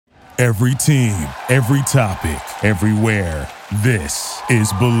Every team, every topic, everywhere. This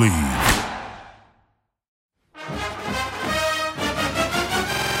is Bleav.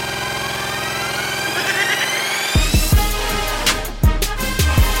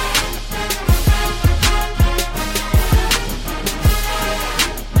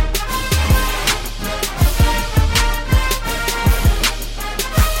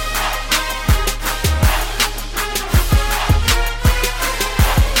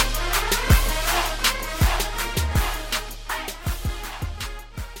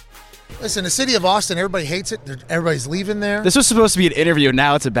 Listen, the city of Austin, everybody hates it. Everybody's leaving there. This was supposed to be an interview.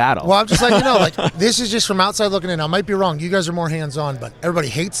 Now it's a battle. Well, I'm just letting you know, like, this is just from outside looking in. I might be wrong. You guys are more hands-on, but everybody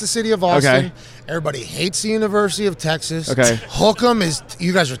hates the city of Austin. Okay. Everybody hates the University of Texas. Okay. Hook'em is,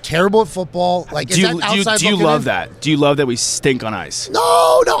 you guys are terrible at football. Like, do you love that? Do you love that we stink on ice?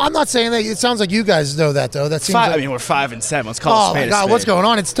 No, I'm not saying that. It sounds like you guys know that, though. That seems I mean, we're 5-7. Let's call it Oh, spade my God, a spade. what's going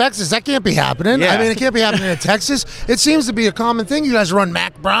on? It's Texas. That can't be happening. Yeah. I mean, it can't be happening in Texas. It seems to be a common thing. You guys run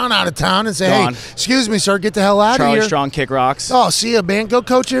Mac Brown out of town and say, Gone. hey, excuse me, sir, get the hell out of Charlie here. Strong kick rocks. Oh, see ya, man. Go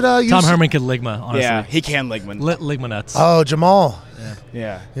coach at Tom Herman could Ligma, honestly. Yeah, he can Ligman. Ligma nuts. Oh, Jamal.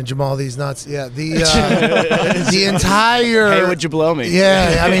 Yeah. And Jamal, these nuts. Yeah, the entire. Hey, would you blow me?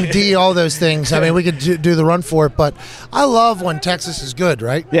 Yeah, I mean, D, all those things. I mean, we could do the run for it, but I love when Texas is good,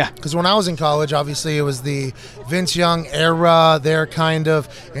 right? Yeah. Because when I was in college, obviously, it was the Vince Young era. They're kind of,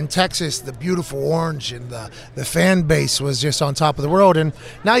 in Texas, the beautiful orange and the fan base was just on top of the world. And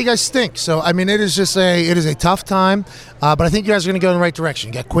now you guys stink. So, I mean, it is a tough time, but I think you guys are going to go in the right direction.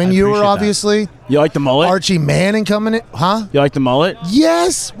 You got Quinn Ewer, obviously. You like the mullet? Archie Manning coming in. Huh? You like the mullet?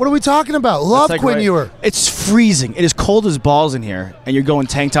 Yes. What are we talking about? Love Like Quinn Ewer. It's freezing. It is cold as balls in here, and you're going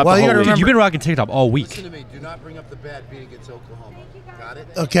tank top Well, the you whole gotta week. remember- You've been rocking tank top all week. Listen to me. Do not bring up the bad beat against Oklahoma. Got it?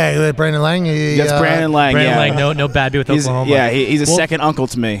 Okay, Brandon Lang. That's Brandon Lang. Brandon yeah. Lang, no bad beat with He's, Oklahoma. yeah, he's a second uncle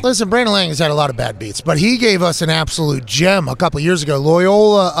to me. Listen, Brandon Lang has had a lot of bad beats, but he gave us an absolute gem a couple of years ago.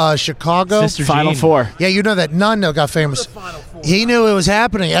 Loyola, Chicago. Sister Final Jean. Four. Yeah, you know that none got famous. He knew it was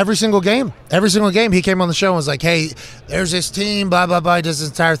happening every single game. Every single game, he came on the show and was like, hey, there's this team, blah, blah, blah, does this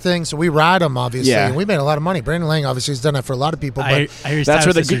entire thing. So we ride him, obviously, Yeah. and we made a lot of money. Brandon Lang, obviously, has done that for a lot of people. But I hear he's That's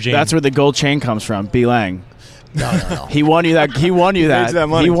tired where of Sister Jean. that's where the gold chain comes from. B. Lang. no. He won you that. He won you that. that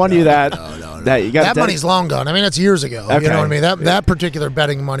money. He won you that. That you got That money's long gone. I mean, that's years ago. Okay. You know what I mean? That particular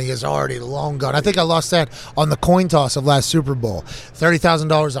betting money is already long gone. I think I lost that on the coin toss of last Super Bowl.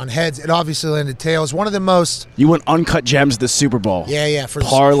 $30,000 on heads. It obviously landed tails. One of the most. You won uncut gems this Super Bowl. Yeah, for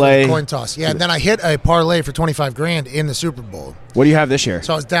Parlay. the coin toss. Yeah, and then I hit a parlay for $25,000 in the Super Bowl. What do you have this year?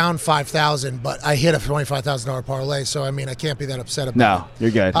 So I was down $5,000, but I hit a $25,000 parlay. So I mean, I can't be that upset about No, you're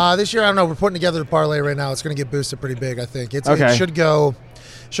good. it. This year, I don't know. We're putting together a parlay right now. It's going to get boosted pretty big. I think it Okay. should go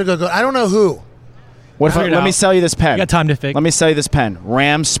good. I don't know who. What if I, Figure it let me out. sell you this pen? You got time to think. Let me sell you this pen.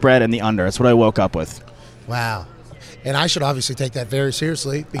 Rams spread and the under. That's what I woke up with. Wow. And I should obviously take that very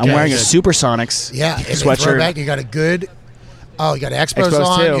seriously. I'm wearing a because- Supersonics Yeah, and sweatshirt. throwback, you got a good. Oh, you got Expos Expos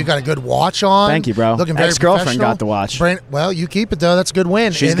on. too. You got a good watch on. Thank you, bro. Looking very Ex-girlfriend professional. got the watch. Well, you keep it though. That's a good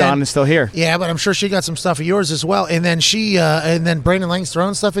win. She's And gone then- and still here. Yeah, but I'm sure she got some stuff of yours as well. And then and then Brandon Lang's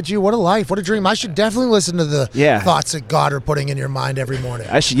throwing stuff at you. What a life! What a dream! I should definitely listen to the thoughts that God are putting in your mind every morning.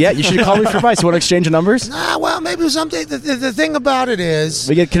 You should call me for advice. You want to exchange of numbers? Well, maybe something. The thing about it is,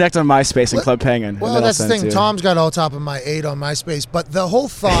 We get connected on MySpace and Club Penguin. well, and then I'll that's the send it thing. to you. Tom's got all top of my 8 on MySpace, but the whole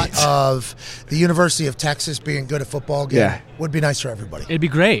thought of the University of Texas being good at football game would be nice for everybody. It'd be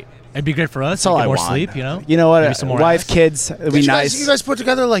great. It'd be great for us. That's all Get I more want. sleep, you know? You know what? Maybe some more Wife, ass. kids. It'd be nice. You guys put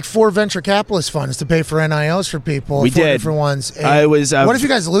together like 4 venture capitalist funds to pay for NILs for people. We 4 did. different ones. And I was, what if you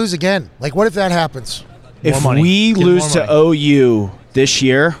guys lose again? Like, what if that happens? If money. we Get lose more to OU this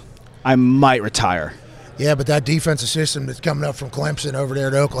year, I might retire. Yeah, but that defensive system that's coming up from Clemson over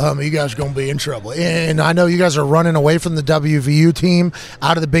there to Oklahoma, you guys are going to be in trouble. And I know you guys are running away from the WVU team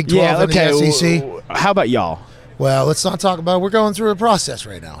out of the Big 12 and the SEC. How about y'all? Well, let's not talk about it. We're going through a process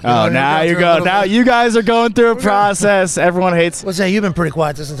right now. You know, Now we're you going through a go. little Now bit- you guys are going through a process. Everyone hates. What's that? You've been pretty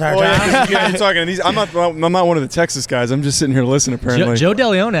quiet this entire Oh, yeah, time. 'cause you guys are talking to these. I'm not one of the Texas guys. I'm just sitting here listening. Apparently, Joe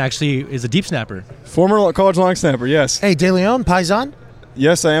DeLeone actually is a deep snapper. former college long snapper. Yes, Hey, DeLeone, Paisan?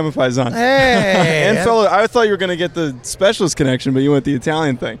 yes, I am a Paisan. Hey. And fellow, I thought you were going to get the specialist connection, but you went the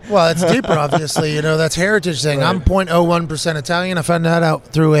Italian thing. Well, it's deeper, obviously. You know, that's heritage thing. Right. I'm 0.01% Italian. I found that out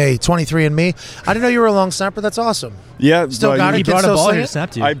through a 23andMe. I didn't know you were a long snapper. That's awesome. Yeah, Still but got you- He it. Can brought a still ball sling here it? to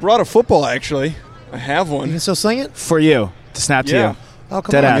snap to you. I brought a football actually. I have You one. can still sling it? For you to snap to Yeah. you. Oh,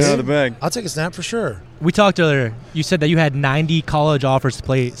 come Dead on. ass. Get dude. out of the bag. I'll take a snap for sure. We talked earlier. You said that you had 90 college offers to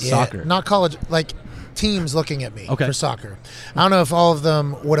play Yeah, soccer. not college, like teams looking at me Okay. for soccer. I don't know if all of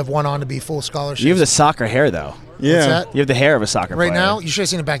them would have went on to be full scholarships. You have the soccer hair though. Yeah. What's that? You have the hair of a soccer player. Right now, you should have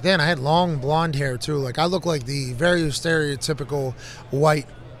seen it back then. I had long blonde hair too. Like I look like the very stereotypical white.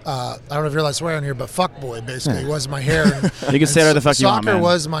 I don't know if you're allowed to swear on here, but fuckboy basically was my hair. You can say whatever the fuck you want, Soccer man.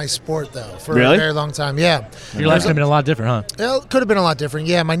 was my sport though for Really? a very long time. Yeah, Your life could have been a lot different, huh? it could have been a lot different.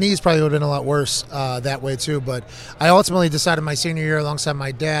 Yeah, my knees probably would have been a lot worse that way too. But I ultimately decided my senior year, alongside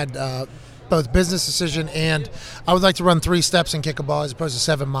my dad, both business decision and I would like to run 3 steps and kick a ball as opposed to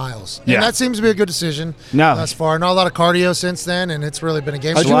 7 miles. Yeah. And that seems to be a good decision thus far. Not a lot of cardio since then, and it's really been a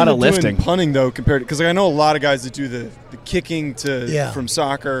game. How'd a you lot end of up doing lifting. punting though, compared to, because I know a lot of guys that do the kicking from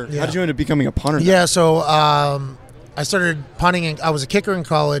soccer. Yeah. How did you end up becoming a punter? Yeah, so I started punting. I was a kicker in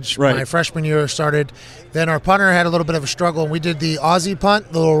college. Right. My freshman year started. Then our punter had a little bit of a struggle, and we did the Aussie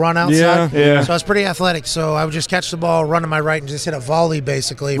punt, the little run outside. Yeah. So I was pretty athletic. So I would just catch the ball, run to my right, and just hit a volley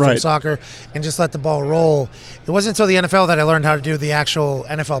basically from Right. soccer, and just let the ball roll. It wasn't until the NFL that I learned how to do the actual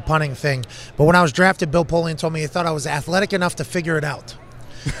NFL punting thing. But when I was drafted, Bill Polian told me he thought I was athletic enough to figure it out.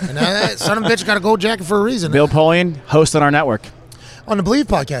 And son of a bitch got a gold jacket for a reason. Bill Polian, host on our network. On the Bleav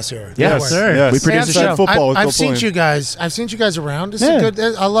podcast here. Yes, Network. sir. Yes. We produce the Inside show. Football with I've Bill seen Polian. you guys. I've seen you guys around. It's Yeah. a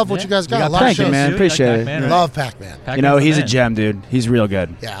good. I love what you guys got. We A lot of Thank you, shows. man. Dude, Appreciate it. Pac-Man, right? Love Pac-Man. You know, Pac-Man's he's the a man. gem, dude. He's real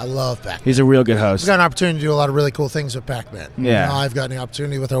good. Yeah, I love Pac-Man. He's a real good We've host. got an opportunity to do a lot of really cool things with Pac-Man. Yeah. You know, I've gotten the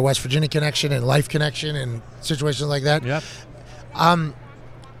opportunity with our West Virginia connection and Life connection and situations like that. Yep.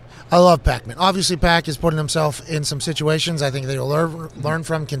 I love Pac-Man. Obviously, Pac is putting himself in some situations I think that he'll learn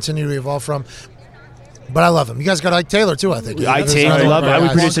from, continue to evolve from. But I love him. You guys got Ike Taylor too, I think. Ike That's Taylor, another love great it. We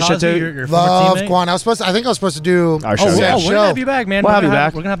guy. produce the show Cosby, too. your former Love teammate? Quan. I think I was supposed to do Our show. that Yeah, Oh, we're show. gonna have you back, man. We'll We're have you gonna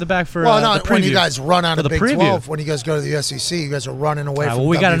back. We're gonna have the back for Well, the not when you preview. guys run out For of the Big preview. 12. When you guys go to the SEC, you guys are running away from. Well,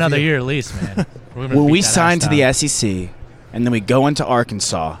 we got WVU. another year at least, man. We're gonna When beat we that ass signed to the down. SEC, and then we go into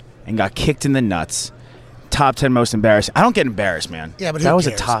Arkansas and got kicked in the nuts, top 10 most embarrassing. I don't get embarrassed, man. Yeah, but that who was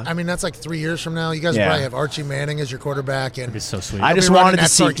cares? a top. I mean, that's like 3 years from now. You guys Yeah. probably have Archie Manning as your quarterback, and It's so sweet. I just You'll be running wanted to that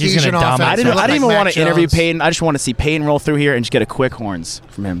see. Sarkisian He's gonna offense. dominate. I didn't Look like even want Mac to interview Jones. Peyton. I just want to see Peyton roll through here and just get a quick horns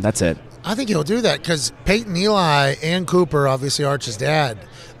from him. That's it. I think he'll do that because Peyton, Eli, and Cooper, obviously Arch's dad,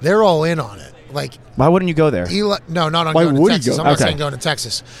 they're all in on it. Like Why wouldn't you go there? Eli, no, not on Why going to would he Texas. go? I'm not Okay. saying going to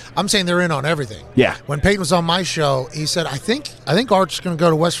Texas. I'm saying they're in on everything. Yeah. When Peyton was on my show, he said, I think Arch's going to go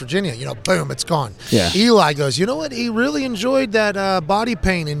to West Virginia. You know, boom, it's gone. Yeah. Eli goes, you know what? He really enjoyed that body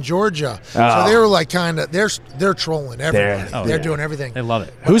paint in Georgia. Oh. So they were like kind of, they're trolling everybody. Oh, They're yeah. doing everything. They love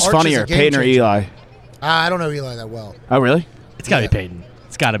it. Who's Arch is a funnier, game Peyton or changer. Eli? I don't know Eli that well. Oh, really? It's gotta Yeah. be Peyton.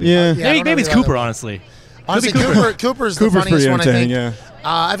 It's gotta be. Yeah. Yeah, I Maybe, don't know maybe it's Eli that Cooper, well. honestly. Honestly, Could be Cooper's the Cooper's funniest pretty one, I think. entertaining,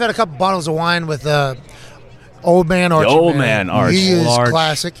 I've had a couple bottles of wine with old man Archie. old man Arch. He is Arch.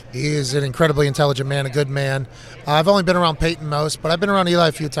 classic. He is an incredibly intelligent man, a good man. I've only been around Peyton most, but I've been around Eli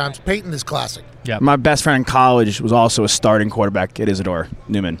a few times. Peyton is classic. Yeah. My best friend in college was also a starting quarterback at Isidore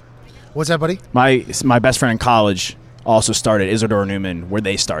Newman. What's that, buddy? My best friend in college also started Isidore Newman, where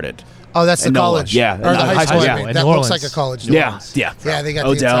they started. Oh, that's the In NOLA. college. Yeah, Or the high high school, school. yeah. I mean. In That New looks Orleans. like a college. Yeah, yeah. Yeah, they got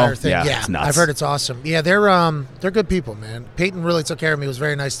Odell, the entire thing. yeah, Yeah, it's nuts. I've heard it's awesome. Yeah, they're good people, man. Peyton really took care of me. Was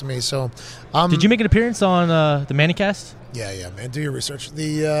very nice to me. So, Did you make an appearance on the Manicast? Yeah, man. Do your research.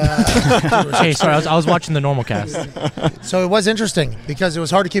 The Hey, sorry, I was watching the normal cast. so it was interesting because it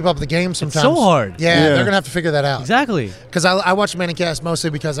was hard to keep up with the game sometimes. so hard. Yeah, Yeah. they're gonna have to figure that out. Exactly. Because I watched Manicast mostly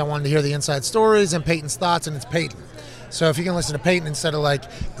because I wanted to hear the inside stories and Peyton's thoughts, and it's Peyton. So if you can listen to Peyton instead of like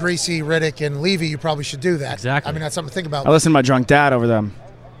Greasy, Riddick, and Levy, you probably should do that. Exactly. I mean, that's something to think about. I listened to my drunk dad over them.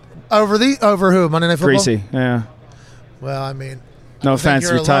 Over who? Monday Night Football? Greasy, yeah. Well, I mean, No I think offense,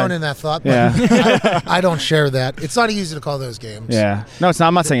 you're you're alone tight. in that thought. But Yeah. I don't share that. It's not easy to call those games. Yeah. No, it's not.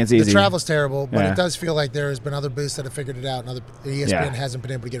 I'm not saying it's easy. The travel's terrible, but Yeah. it does feel like there has been other booths that have figured it out, and ESPN Yeah. hasn't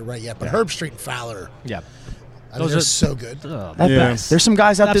been able to get it right yet. But Herb Street and Fowler, Yeah. I mean, Those they're are- so good. Oh, At Yeah. best. There's some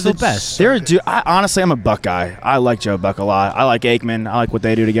guys out there Absolute that best. They're honestly, I'm a Buck guy. I like Joe Buck a lot. I like Aikman. I like what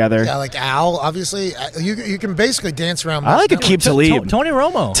they do together. Yeah, like Al, obviously. You can basically dance around. I like most Akeem Talib. Tony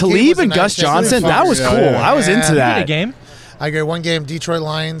Romo. Talib was a and nice Gus guy. Johnson, that was Yeah, cool. yeah. I was into Yeah. He did a that. game. I agree. One game, Detroit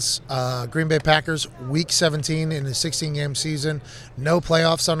Lions, Green Bay Packers, Week 17 in the 16-game season. No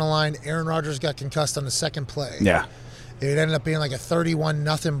playoffs on the line. Aaron Rodgers got concussed on the second play. Yeah. It ended up being like a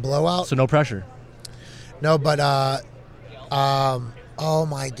 31-0 blowout. So no pressure. No, but oh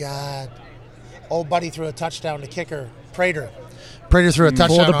my God, old buddy threw a touchdown to kicker Prater. Prater threw a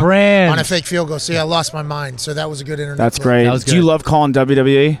touchdown the brand. on a fake field goal. See, I lost my mind. So that was a good internet. That's clip. great. That was Do you good. love calling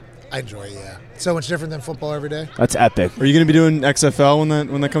WWE? I enjoy it. Yeah, so much different than football every day. That's epic. Are you going to be doing XFL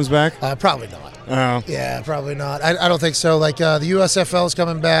when that comes back? Probably not. Oh. Yeah, probably not. I don't think so. Like the USFL is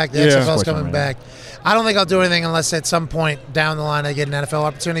coming back. The Yeah. XFL is Sports coming coming back. I don't think I'll do anything unless at some point down the line I get an NFL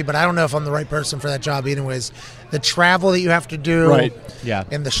opportunity, but I don't know if I'm the right person for that job anyways. The travel that you have to do, Right. Yeah.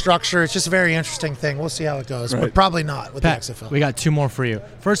 and the structure, it's just a very interesting thing. We'll see how it goes, Right. but probably not with Pat, the XFL. we got 2 more for you.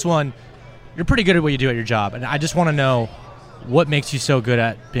 First one, you're pretty good at what you do at your job, and I just want to know what makes you so good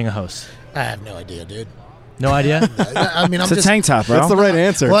at being a host. I have no idea, dude. No idea? I mean, I'm It's a just tank top, bro. That's the right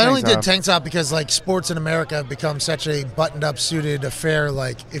answer. Well, I only Tank did tank top because like sports in America have become such a buttoned-up, suited affair.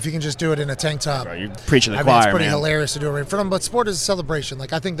 Like if you can just do it in a tank top, Bro, you're preaching the I mean, choir, it's pretty man. hilarious to do it for them. But sport is a celebration.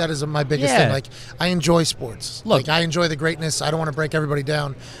 Like I think that is my biggest Yeah. thing. Like I enjoy sports. Look. Like I enjoy the greatness. I don't want to break everybody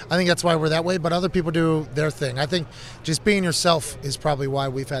down. I think that's why we're that way. But other people do their thing. I think just being yourself is probably why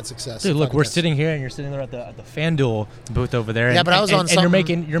we've had success. Dude, look, Fucking we're yes. sitting here and you're sitting there at the FanDuel booth over there. Yeah, and, but I was and, on and you're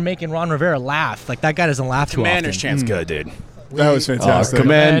something- making Ron Rivera laugh. Like that guy doesn't laugh too Commander's often. chant's good, dude. That was fantastic.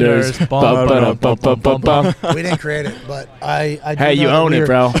 Commanders. Bum, ba-dum, bum, bum, bum, bum. We didn't create it, but I do Hey, you know that own it,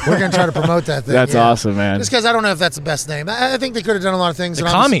 bro. We're gonna try to promote that thing. That's yeah. awesome, man. Just because I don't know if that's the best name. I think they could have done a lot of things. The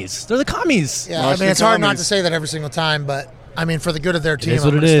and obviously- commies. They're the commies. Yeah, I Washington mean, it's hard not Commies. to say that every single time, but I mean, for the good of their team, is I'm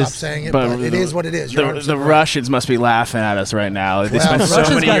what going it to is. stop saying it. But it is what it is. You're The 100% right. Russians must be laughing at us right now. They Well, spent the so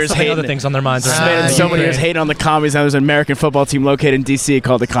Russians many got years so many hating. other things on their minds right Spending now. so many yeah. years hating on the commies. Now there's an American football team located in D.C.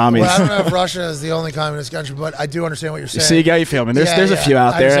 called the commies. Well, I don't know if Russia is the only communist country, but I do understand what you're saying. See, how you feel, man. There's a few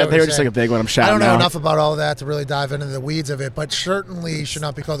out I there. understand what They were you're just saying. like a big one. I'm I shouting don't know out. enough about all that to really dive into the weeds of it, but certainly should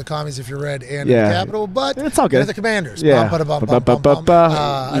not be called the commies if you're red and Yeah. the capital. But It's all good. they're the commanders. Yeah. Bum, bum, bum, bum, bum, bum.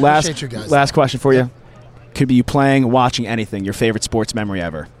 I appreciate you guys. Last question for you. Could be you playing, watching anything. Your favorite sports memory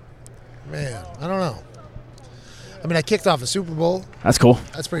ever. Man, I don't know. I mean, I kicked off a Super Bowl. That's cool.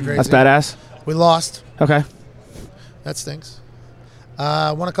 That's pretty crazy. That's badass. We lost. Okay. That stinks.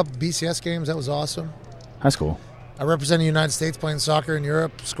 Won a couple BCS games. That was awesome. That's cool. I represented the United States playing soccer in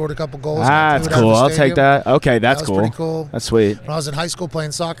Europe. Scored a couple goals. That's got booed out of cool. the I'll take stadium. that. Okay, that's That was cool. pretty cool. That's sweet. When I was in high school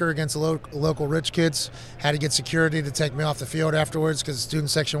playing soccer against the local rich kids, had to get security to take me off the field afterwards because the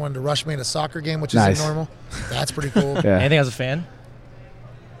student section wanted to rush me in a soccer game, which Nice. isn't normal. That's pretty cool. Yeah. Anything as a fan?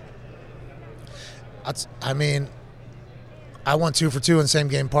 I mean, I won 2 for 2 in same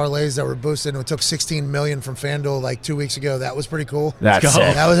game parlays that were boosted, and we took $16 million from FanDuel like 2 weeks ago. That was pretty cool. That's go.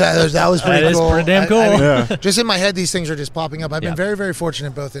 sick. That was pretty That is cool. pretty damn cool. I mean, just in my head, these things are just popping up. I've Yeah. been very, very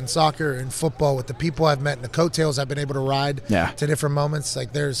fortunate both in soccer and football with the people I've met and the coattails I've been able to ride Yeah. to different moments. Like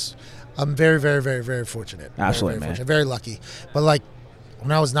I'm very, very, very, very fortunate. Absolutely, very, very man. fortunate. Very lucky. But like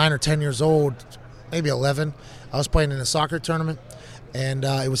when I was 9 or 10 years old, maybe 11, I was playing in a soccer tournament, and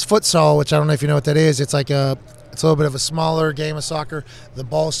it was futsal, which I don't know if you know what that is. It's like it's a little bit of a smaller game of soccer. The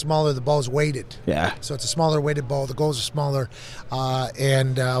ball's smaller. The ball's weighted. Yeah. So it's a smaller weighted ball. The goals are smaller.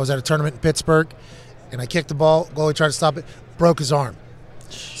 And I was at a tournament in Pittsburgh, and I kicked the ball. Goalie tried to stop it. Broke his arm.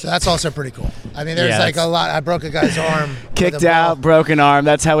 So that's also pretty cool. I mean, there's Yeah, like a that's- lot. I broke a guy's arm. with Kicked a ball. out, broken arm.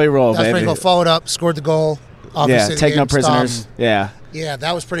 That's how we roll, That's baby. pretty cool. Followed up, scored the goal. Yeah, Obviously, the take no game stopped. prisoners. Yeah. Yeah,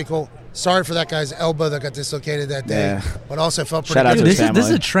 that was pretty cool. Sorry for that guy's elbow that got dislocated that day, Yeah. but also felt pretty Shout out good. to Dude, his this is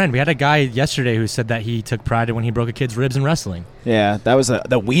a family. trend. We had a guy yesterday who said that he took pride in when he broke a kid's ribs in wrestling. Yeah, that was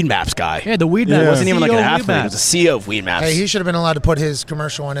the Weed Maps guy. Yeah, the weed Yeah. man It wasn't even like an CEO of athlete. Weed He Maps. was the CEO of Weed Maps. Hey, he should have been allowed to put his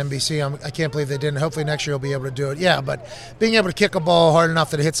commercial on NBC. I can't believe they didn't. Hopefully next year he'll be able to do it. Yeah, but being able to kick a ball hard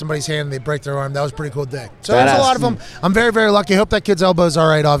enough that it hits somebody's hand and they break their arm, that was a pretty cool day. So there's Badass. a lot of them. I'm very, very lucky. I hope that kid's elbow's all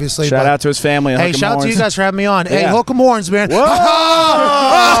right, obviously. Shout but- out to his family. Hey, Hook 'em shout out to horns. you guys for having me on. Hey, Yeah. hook 'em horns, man. Whoa!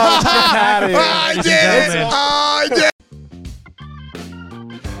 Get outta here. I Ladies did and it. gentlemen. I did.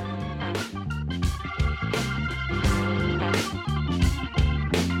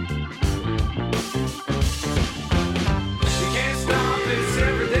 You can't stop this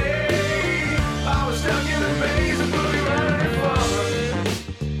every day. I was stuck in a maze of boogie running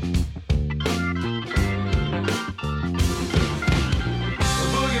forward. The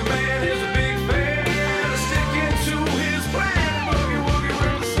boogeyman is a big fan, sticking to his plan. Boogie woogie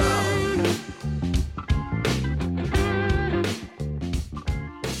with the song.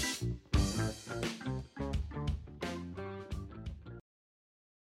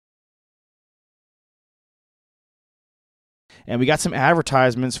 And we got some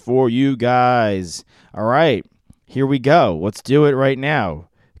advertisements for you guys. All right, here we go. Let's do it right now.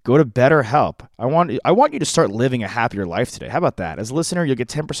 Go to BetterHelp. I want you to start living a happier life today. How about that? As a listener, you'll get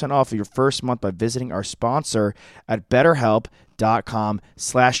 10% off of your first month by visiting our sponsor at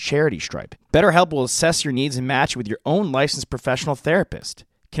BetterHelp.com/CharityStripe. BetterHelp will assess your needs and match you with your own licensed professional therapist.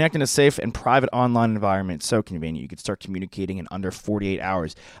 Connect in a safe and private online environment. It's so convenient. You can start communicating in under 48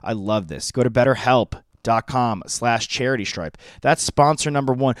 hours. I love this. Go to BetterHelp.com/CharityStripe. That's sponsor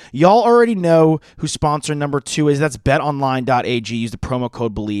number 1. Y'all already know who sponsor number 2 is. That's betonline.ag. Use the promo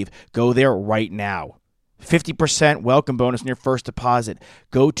code Bleav. Go there right now. 50% welcome bonus on your first deposit.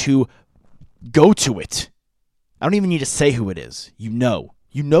 Go to Go to it. I don't even need to say who it is. You know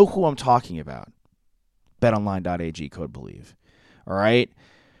who I'm talking about. BetOnline.ag, code Bleav. All right?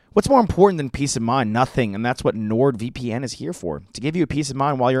 What's more important than peace of mind? Nothing, and that's what NordVPN is here for, to give you a peace of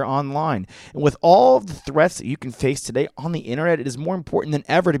mind while you're online. And with all of the threats that you can face today on the internet, it is more important than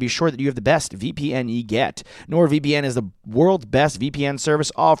ever to be sure that you have the best VPN you get. NordVPN is the world's best VPN service,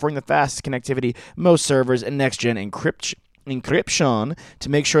 offering the fastest connectivity, most servers, and next-gen encryption to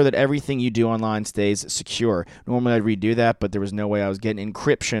make sure that everything you do online stays secure. Normally I'd redo that, but there was no way I was getting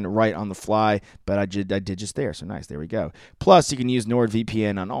encryption right on the fly, but I did just there. So nice, there we go. Plus, you can use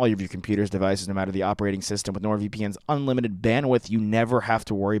NordVPN on all of your computers, devices, no matter the operating system. With NordVPN's unlimited bandwidth, you never have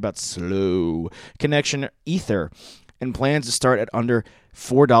to worry about slow connection either. And plans to start at under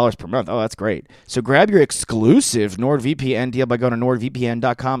 $4 per month. Oh, that's great. So grab your exclusive NordVPN deal by going to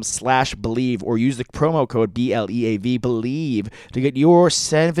nordvpn.com/Bleav or use the promo code BLEAV, Bleav, to get your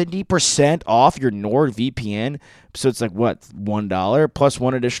 70% off your NordVPN. So it's like, what, $1 plus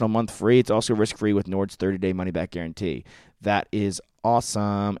one additional month free. It's also risk-free with Nord's 30-day money-back guarantee. That is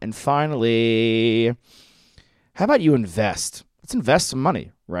awesome. And finally, how about you invest? Let's invest some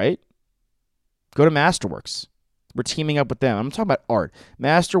money, right? Go to Masterworks. We're teaming up with them. I'm talking about art.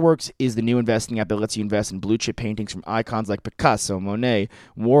 Masterworks is the new investing app that lets you invest in blue-chip paintings from icons like Picasso, Monet,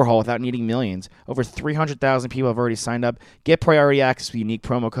 Warhol without needing millions. Over 300,000 people have already signed up. Get priority access with a unique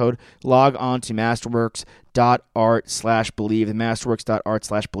promo code. Log on to masterworks.art/Bleav. The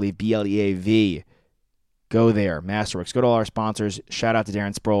masterworks.art/Bleav, BLEAV. Go there. Masterworks. Go to all our sponsors. Shout out to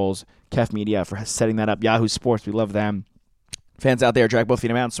Darren Sproles, Kef Media for setting that up. Yahoo Sports. We love them. Fans out there, drag both feet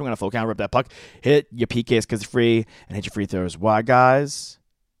out, swing on a full count, rip that puck, hit your PKs because they're free, and hit your free throws. Why, guys?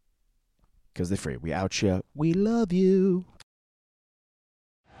 Because they're free. We out you. We love you.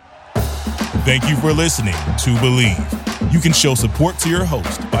 Thank you for listening to Bleav. You can show support to your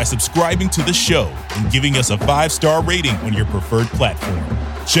host by subscribing to the show and giving us a 5-star rating on your preferred platform.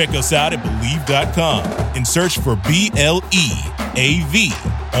 Check us out at Bleav.com and search for BLEAV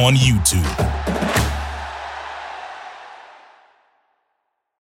on YouTube.